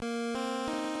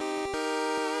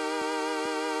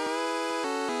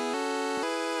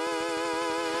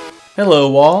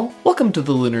Hello all, welcome to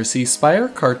the Lunar Sea Spire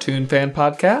Cartoon Fan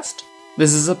Podcast.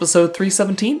 This is episode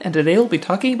 317, and today we'll be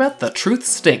talking about The Truth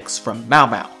Stinks from Mau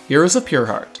Mau, Heroes of Pure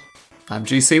Heart. I'm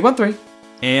GC13.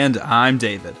 And I'm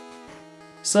David.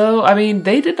 So,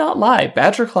 they did not lie.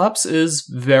 Badgerclops is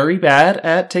very bad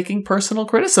at taking personal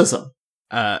criticism.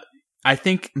 I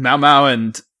think Mau Mau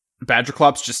and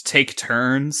Badgerclops just take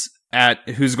turns at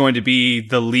who's going to be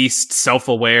the least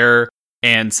self-aware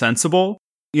and sensible.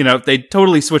 You know, they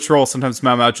totally switch roles. Sometimes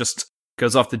Mau Mau just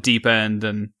goes off the deep end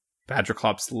and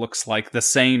Badgerclops looks like the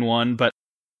sane one, but,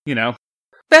 you know.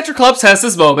 Badgerclops has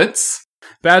his moments.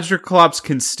 Badgerclops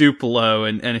can stoop low,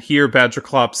 and here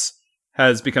Badgerclops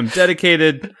has become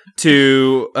dedicated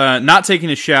to not taking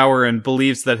a shower and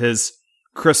believes that his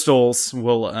crystals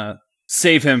will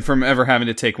save him from ever having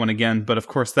to take one again. But of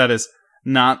course, that is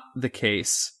not the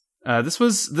case. This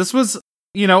was,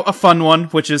 a fun one,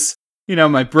 which is,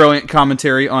 my brilliant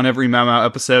commentary on every Mau Mau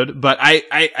episode. But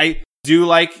I do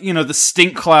like, the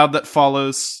stink cloud that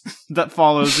follows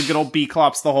the good old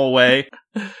B-Clops the whole way.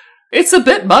 It's a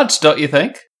bit much, don't you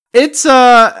think? It's,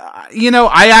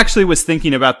 I actually was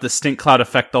thinking about the stink cloud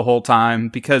effect the whole time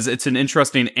because it's an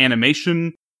interesting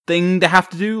animation thing to have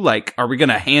to do. Like, are we going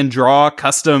to hand draw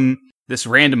custom this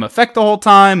random effect the whole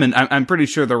time? And I'm pretty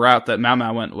sure the route that Mau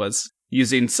Mau went was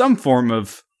using some form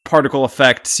of particle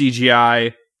effect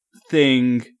CGI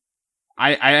thing.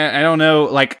 I don't know,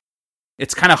 like,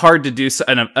 it's kind of hard to do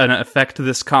an effect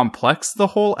this complex the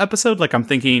whole episode. Like, I'm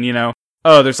thinking,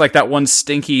 there's like that one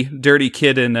stinky, dirty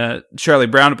kid in Charlie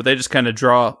Brown, but they just kind of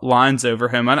draw lines over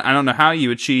him. I don't know how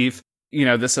you achieve,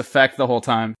 this effect the whole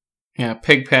time. Yeah,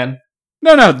 Pigpen.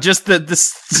 No, just the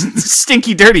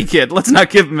stinky, dirty kid. Let's not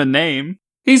give him a name.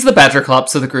 He's the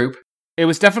Badgerclops of the group. It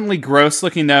was definitely gross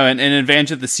looking, though, and an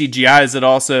advantage of the CGI is it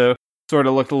also sort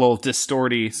of looked a little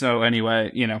distorty. So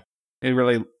anyway, it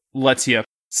really lets you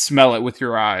smell it with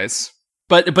your eyes.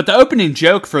 But the opening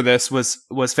joke for this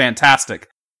was fantastic.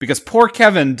 Because poor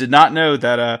Kevin did not know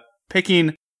that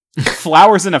picking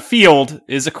flowers in a field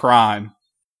is a crime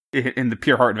in the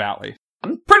Pure Heart Valley.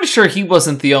 I'm pretty sure he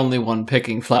wasn't the only one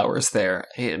picking flowers there.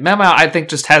 Mau Mau, I think,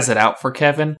 just has it out for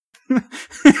Kevin.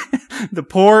 The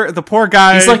poor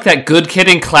guy. He's like that good kid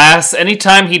in class.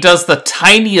 Anytime he does the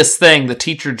tiniest thing, the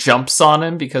teacher jumps on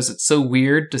him because it's so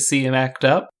weird to see him act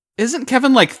up. Isn't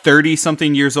Kevin like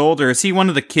 30-something years old, or is he one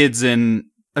of the kids in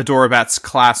Adorabat's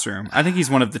classroom? I think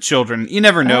he's one of the children. You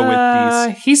never know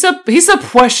with these. He's a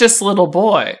precious little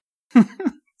boy.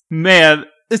 Man,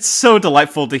 it's so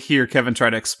delightful to hear Kevin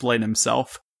try to explain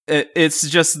himself. It's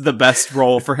just the best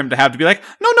role for him to have to be like,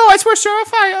 no, I swear,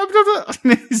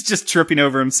 sir, he's just tripping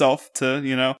over himself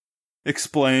to,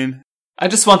 explain. I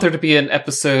just want there to be an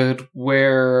episode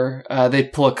where they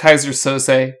pull a Kaiser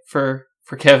Soze for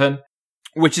Kevin.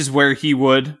 Which is where he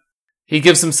would. He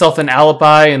gives himself an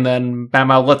alibi, and then Mau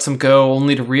Mau lets him go,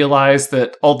 only to realize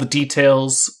that all the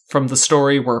details from the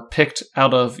story were picked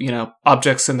out of,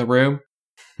 objects in the room.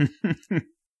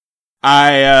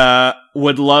 I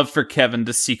would love for Kevin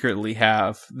to secretly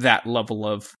have that level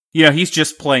of, he's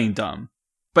just playing dumb.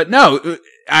 But no,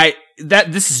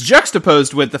 this is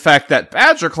juxtaposed with the fact that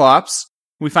Badgerclops,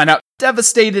 we find out,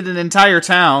 devastated an entire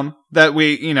town that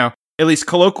we, at least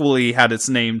colloquially had its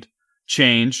name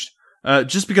changed.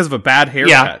 Just because of a bad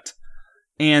haircut.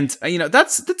 Yeah. And,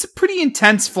 that's a pretty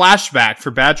intense flashback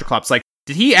for Badgerclops. Like,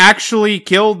 did he actually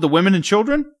kill the women and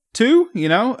children, too?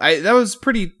 That was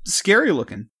pretty scary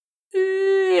looking.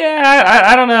 Yeah,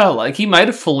 I don't know. Like, he might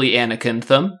have fully Anakin'd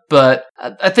them, but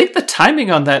I think the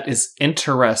timing on that is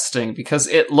interesting, because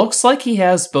it looks like he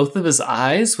has both of his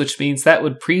eyes, which means that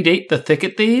would predate the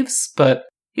Thicket Thieves, but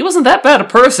he wasn't that bad a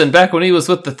person back when he was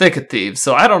with the Thicket Thieves,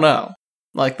 so I don't know.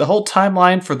 Like, the whole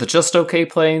timeline for the Just Okay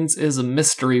planes is a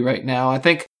mystery right now. I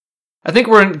think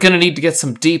we're gonna need to get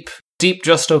some deep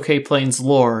Just Okay planes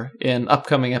lore in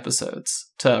upcoming episodes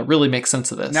to really make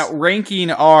sense of this. Now,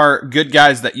 ranking our good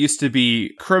guys that used to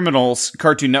be criminals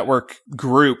Cartoon Network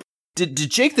group, did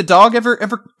Jake the dog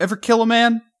ever kill a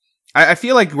man? I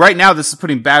feel like right now this is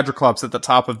putting Badgerclops at the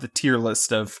top of the tier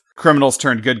list of criminals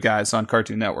turned good guys on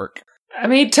Cartoon Network.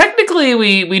 Technically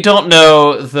we don't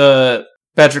know the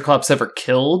Badgerclops ever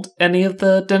killed any of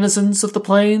the denizens of the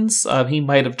plains. He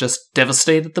might have just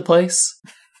devastated the place.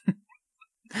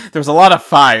 There's a lot of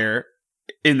fire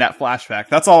in that flashback.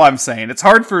 That's all I'm saying. It's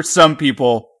hard for some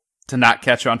people to not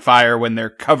catch on fire when they're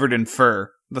covered in fur.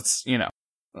 That's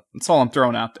all I'm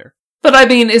throwing out there.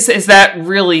 But is that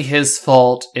really his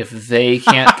fault if they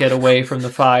can't get away from the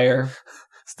fire?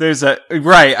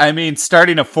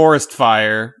 Starting a forest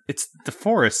fire, it's the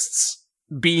forest's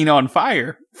being on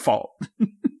fire fault.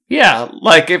 Yeah,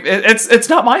 like it's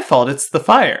not my fault, it's the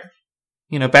fire.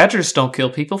 badgers don't kill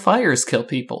people, fires kill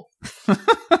people.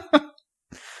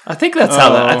 I think that's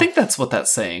I think that's what that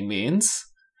saying means.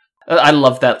 I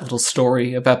love that little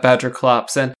story about Badger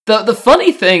Clops. And the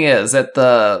funny thing is,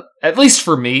 at least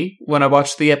for me, when I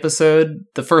watch the episode,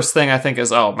 the first thing I think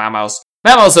is, oh, Mau-Mau's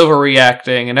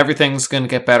overreacting and everything's going to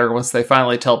get better once they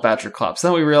finally tell Badger Clops.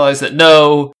 Then we realize that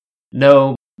no,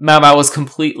 Mau-Mau was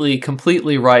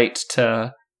completely right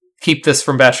to keep this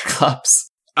from Badger Clops.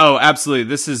 Oh, absolutely.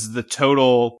 This is the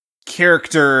total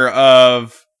character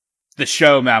of the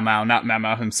show Mau-Mau, not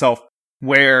Mau-Mau himself,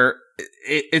 where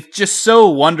it's just so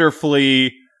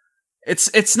wonderfully,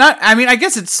 it's not, I mean, I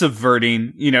guess it's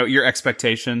subverting, your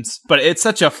expectations, but it's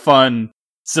such a fun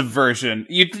subversion.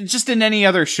 You just, in any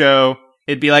other show,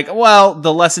 it'd be like, well,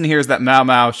 the lesson here is that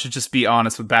Mau-Mau should just be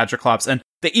honest with Badger Clops, and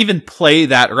they even play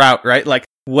that route, right? Like,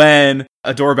 when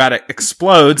Adorabat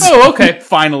explodes, oh, okay,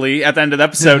 finally, at the end of the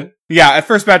episode, yeah, at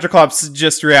first Badger Clops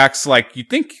just reacts like you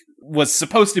think was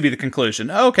supposed to be the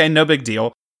conclusion. Okay, no big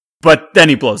deal. But then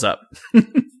he blows up.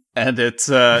 And it's,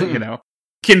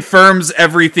 confirms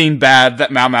everything bad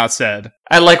that Mau-Mau said.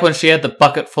 I like when she had the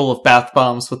bucket full of bath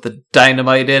bombs with the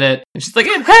dynamite in it, and she's like,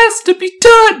 it has to be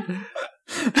done!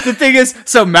 The thing is,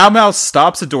 so Mau-Mau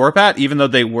stops Adorabat, even though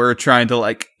they were trying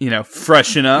to,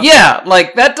 freshen up. Yeah,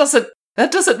 that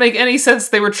doesn't make any sense.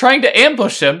 They were trying to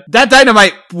ambush him. That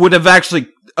dynamite would have actually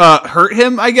hurt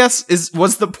him, I guess,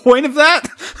 was the point of that.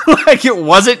 It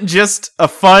wasn't just a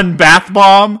fun bath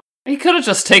bomb. He could have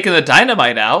just taken the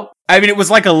dynamite out. I mean, it was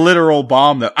like a literal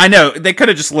bomb, though. I know, they could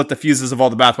have just lit the fuses of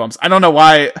all the bath bombs. I don't know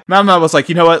why. Mau-Mau was like,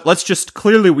 you know what,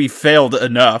 clearly we failed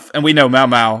enough, and we know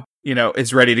Mau-Mau,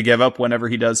 is ready to give up whenever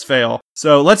he does fail.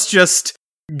 So let's just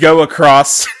go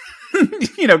across,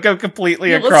 go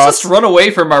completely across. Let's just run away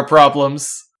from our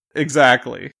problems.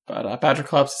 Exactly. But Badger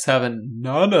Clops is having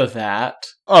none of that.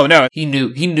 Oh, no. He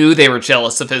knew they were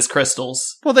jealous of his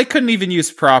crystals. Well, they couldn't even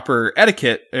use proper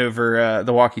etiquette over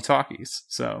the walkie-talkies,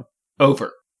 so.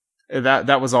 Over.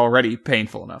 That was already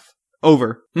painful enough.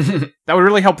 Over. That would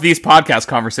really help these podcast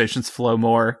conversations flow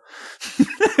more.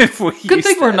 Good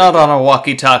thing we're not on a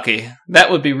walkie-talkie.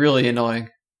 That would be really annoying.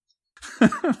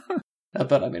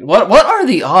 But I mean, what are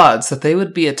the odds that they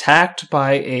would be attacked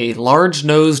by a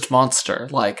large-nosed monster?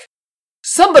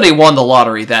 Somebody won the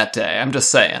lottery that day. I'm just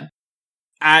saying.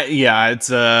 Yeah, it's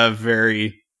a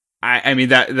very. I mean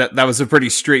that was a pretty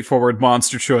straightforward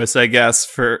monster choice, I guess,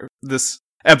 for this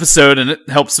episode, and it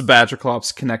helps the Badger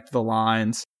Clops connect the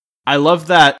lines. I love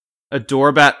that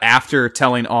Adorabat, after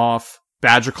telling off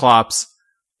Badger Clops,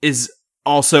 is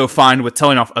also fine with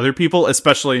telling off other people,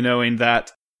 especially knowing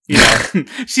that.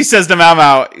 She says to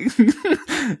Mau-Mau,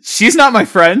 she's not my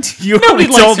friend. Nobody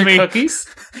likes your cookies.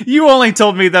 You only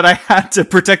told me that I had to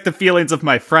protect the feelings of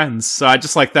my friends. So I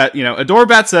just like that,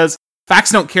 Adorabat says,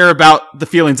 facts don't care about the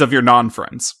feelings of your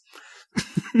non-friends.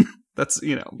 That's,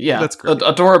 yeah, that's great.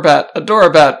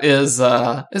 Adorabat is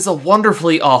a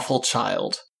wonderfully awful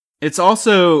child. It's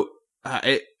also,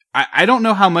 I don't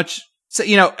know how much. So,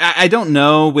 I don't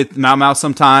know with Mau-Mau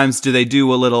sometimes, do they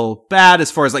do a little bad as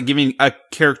far as giving a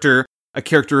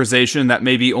characterization that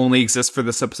maybe only exists for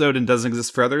this episode and doesn't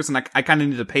exist for others? And I kind of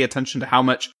need to pay attention to how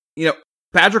much,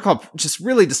 Badger Clop just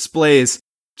really displays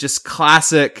just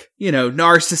classic,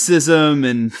 narcissism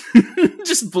and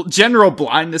just general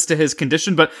blindness to his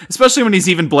condition, but especially when he's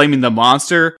even blaming the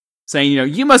monster, saying,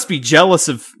 you must be jealous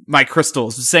of my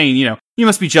crystals, saying, you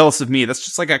must be jealous of me. That's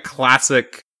just a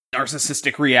classic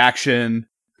narcissistic reaction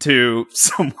to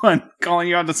someone calling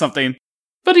you onto something.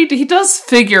 But he does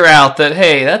figure out that,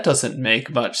 hey, that doesn't make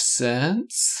much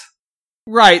sense.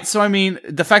 Right, so I mean,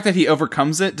 the fact that he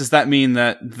overcomes it, does that mean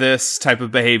that this type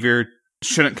of behavior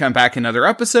shouldn't come back in other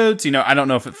episodes? I don't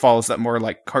know if it follows that more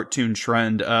cartoon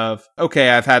trend of, okay,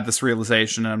 I've had this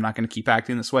realization and I'm not going to keep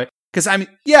acting this way. Because, I mean,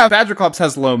 yeah, Badger Clops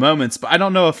has low moments, but I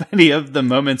don't know if any of the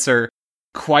moments are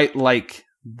quite like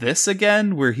this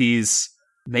again, where he's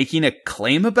making a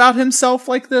claim about himself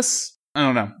like this. I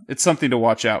don't know. It's something to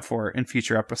watch out for in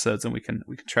future episodes, and we can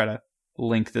try to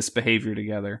link this behavior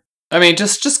together. I mean,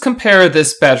 just compare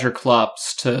this Badger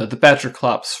Clops to the Badger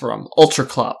Clops from Ultra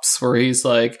Clops, where he's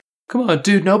like, come on,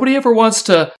 dude, nobody ever wants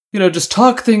to, just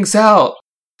talk things out.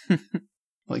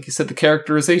 Like you said, the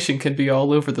characterization can be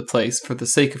all over the place for the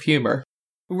sake of humor.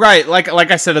 Right, like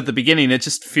I said at the beginning, it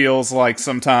just feels like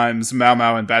sometimes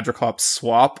Mau-Mau and Badger Clops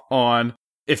swap on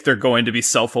if they're going to be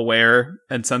self-aware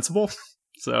and sensible.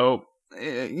 So,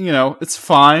 it's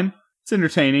fine. It's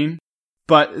entertaining.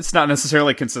 But it's not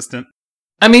necessarily consistent.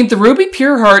 I mean, the Ruby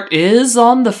Pureheart is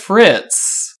on the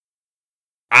fritz.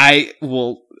 I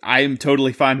am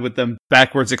totally fine with them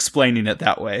backwards explaining it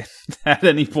that way. At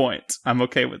any point. I'm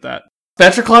okay with that.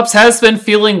 Petroclops has been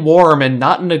feeling warm and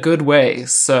not in a good way,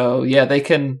 so yeah, they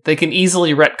can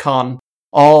easily retcon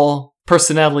all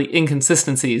personality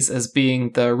inconsistencies as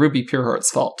being the Ruby Pureheart's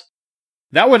fault.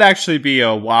 That would actually be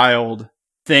a wild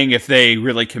thing if they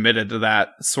really committed to that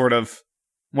sort of.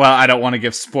 Well, I don't want to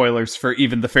give spoilers for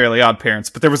even the Fairly Odd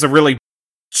Parents, but there was a really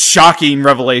shocking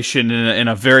revelation in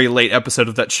a very late episode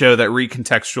of that show that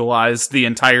recontextualized the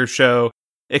entire show,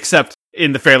 except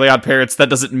in the Fairly Odd Parents, that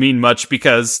doesn't mean much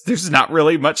because there's not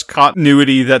really much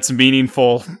continuity that's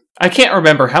meaningful. I can't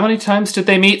remember. How many times did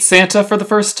they meet Santa for the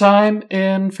first time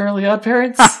in Fairly Odd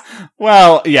Parents?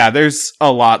 Well, yeah, there's a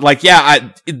lot. Like,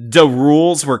 yeah, the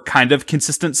rules were kind of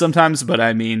consistent sometimes, but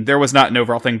I mean, there was not an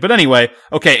overall thing. But anyway,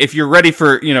 okay, if you're ready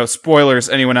for, spoilers,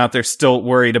 anyone out there still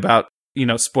worried about,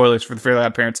 spoilers for the Fairly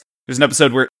Odd Parents, there's an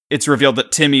episode where it's revealed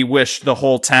that Timmy wished the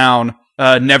whole town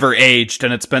never aged,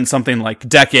 and it's been something like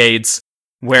decades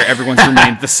where everyone's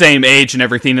remained the same age and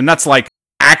everything, and that's like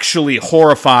actually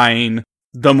horrifying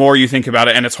the more you think about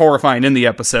it, and it's horrifying in the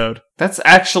episode. That's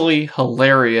actually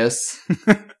hilarious.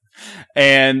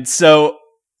 And so,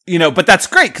 but that's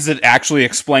great because it actually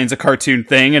explains a cartoon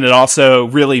thing, and it also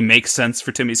really makes sense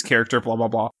for Timmy's character, blah, blah,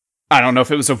 blah. I don't know if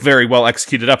it was a very well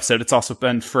executed episode. It's also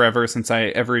been forever since I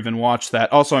ever even watched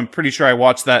that. Also, I'm pretty sure I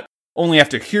watched that only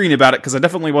after hearing about it, because I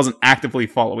definitely wasn't actively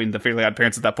following the Fairly Odd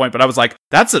Parents at that point, but I was like,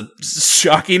 that's a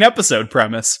shocking episode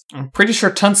premise. I'm pretty sure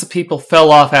tons of people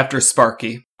fell off after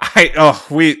Sparky.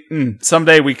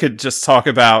 Someday we could just talk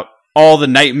about all the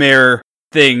nightmare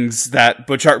things that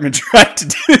Butch Hartman tried to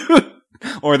do,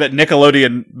 or that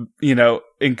Nickelodeon,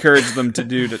 encouraged them to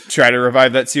do to try to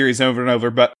revive that series over and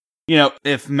over. But,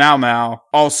 if Mao Mao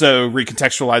also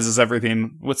recontextualizes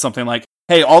everything with something like,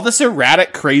 hey, all this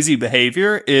erratic, crazy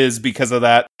behavior is because of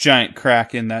that giant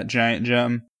crack in that giant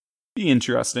gem. Be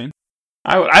interesting.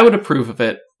 I would approve of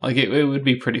it. Like, it would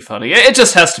be pretty funny. It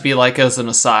just has to be, like, as an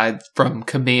aside from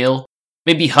Camille.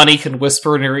 Maybe Honey can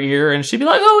whisper in her ear, and she'd be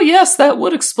like, oh, yes, that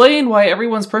would explain why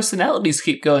everyone's personalities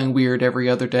keep going weird every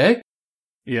other day.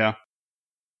 Yeah.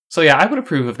 So, yeah, I would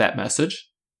approve of that message.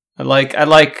 I like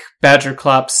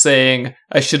Badgerclops saying,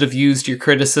 I should have used your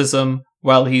criticism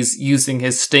while he's using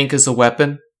his stink as a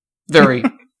weapon. Very,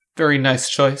 very nice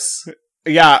choice.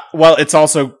 Yeah, well, it's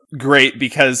also great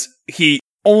because he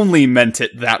only meant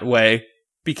it that way.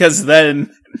 Because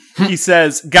then he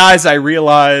says, guys, I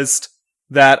realized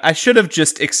that I should have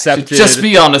just accepted just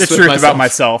be honest the truth about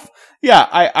myself. Yeah,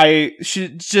 I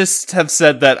should just have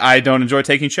said that I don't enjoy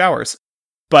taking showers.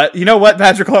 But you know what,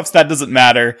 Badgerclops, that doesn't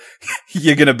matter.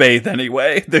 You're gonna bathe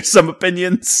anyway. There's some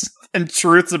opinions and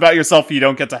truths about yourself you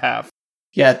don't get to have.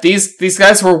 Yeah, these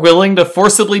guys were willing to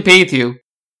forcibly bathe you.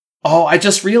 Oh, I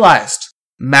just realized.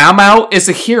 Mao Mao is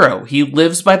a hero. He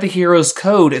lives by the hero's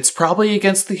code. It's probably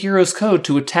against the hero's code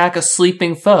to attack a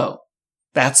sleeping foe.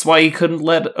 That's why he couldn't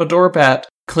let Adorabat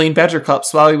clean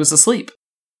Badgerclops while he was asleep.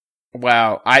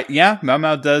 Wow. Mao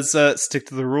Mao does stick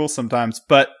to the rules sometimes,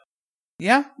 but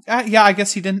I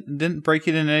guess he didn't break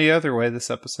it in any other way this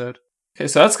episode. Okay,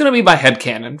 so that's gonna be my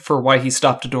headcanon for why he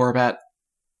stopped Adorabat.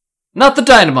 Not the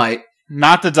dynamite.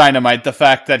 Not the dynamite, the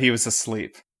fact that he was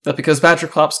asleep. But because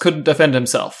Badgerclops couldn't defend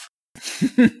himself.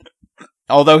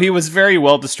 Although he was very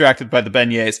well distracted by the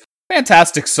beignets.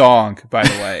 Fantastic song, by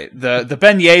the way. The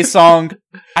beignet song,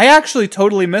 I actually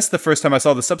totally missed the first time I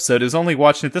saw this episode. It was only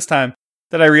watching it this time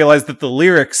that I realized that the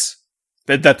lyrics,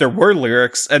 that there were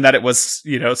lyrics, and that it was,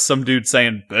 some dude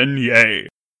saying beignet.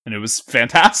 And it was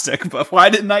fantastic, but why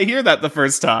didn't I hear that the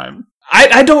first time?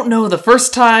 I don't know. The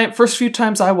first few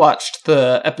times I watched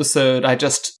the episode,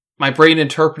 my brain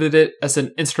interpreted it as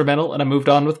an instrumental and I moved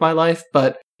on with my life.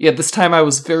 But yeah, this time I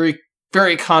was very,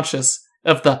 very conscious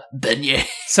of the beignet.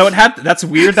 So that's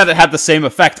weird that it had the same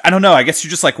effect. I don't know. I guess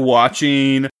you're just like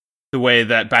watching the way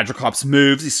that Badgerclops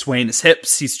moves. He's swaying his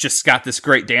hips. He's just got this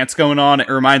great dance going on. It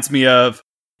reminds me of,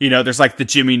 there's like the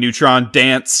Jimmy Neutron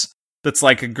dance. That's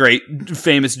like a great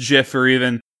famous GIF, or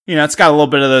even, it's got a little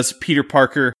bit of those Peter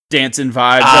Parker dancing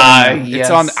vibes. Yes. It's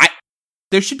on.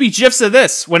 There should be GIFs of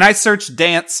this. When I search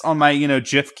dance on my,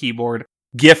 GIF keyboard,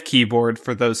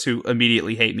 for those who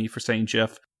immediately hate me for saying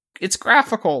GIF, it's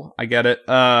graphical. I get it.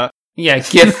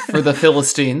 GIF for the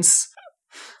Philistines.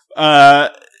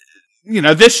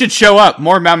 This should show up.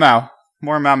 More Mao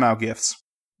Mao GIFs.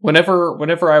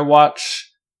 Whenever I watch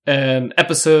an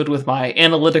episode with my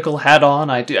analytical hat on,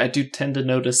 I do tend to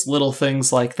notice little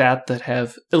things like that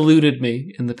have eluded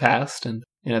me in the past, and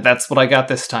that's what I got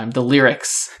this time, the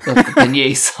lyrics of the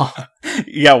beignet song.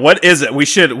 Yeah, what is it?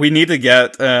 We need to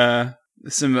get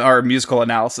some our musical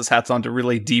analysis hats on to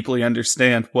really deeply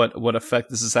understand what effect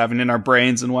this is having in our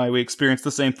brains and why we experience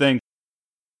the same thing.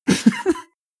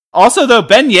 Also, though,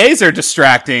 beignets are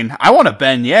distracting. I want a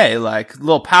beignet, like a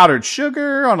little powdered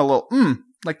sugar on a little,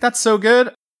 like that's so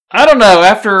good. I don't know.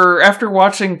 After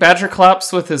watching Badger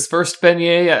Klops with his first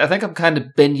beignet, I think I'm kind of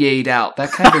beignet'd out.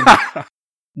 That kind of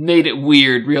made it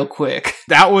weird real quick.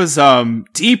 That was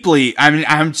deeply. I mean,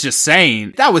 I'm just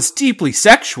saying that was deeply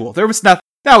sexual. There was nothing.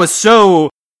 That was so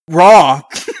raw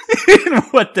in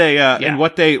what they in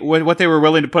what they were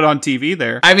willing to put on TV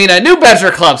there. I mean, I knew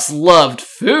Badger Klops loved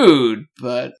food,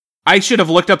 but I should have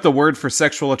looked up the word for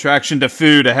sexual attraction to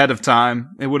food ahead of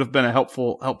time. It would have been a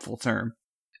helpful term.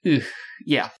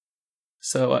 Yeah.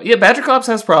 So, Badger Klops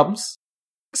has problems.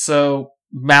 So,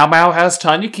 Mau Mau has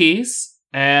Tanya Keys,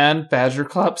 and Badger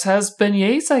Klops has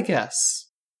beignets, I guess.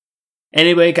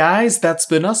 Anyway, guys, that's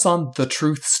been us on The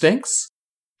Truth Stinks.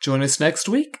 Join us next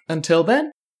week. Until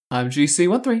then, I'm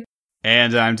GC13.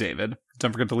 And I'm David.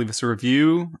 Don't forget to leave us a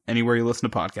review anywhere you listen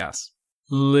to podcasts.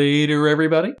 Later,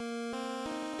 everybody.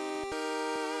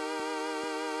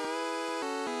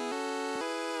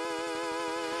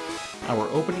 Our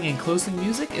opening and closing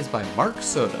music is by Mark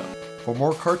Soto. For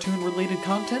more cartoon-related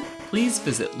content, please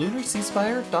visit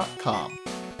LunarCeasefire.com.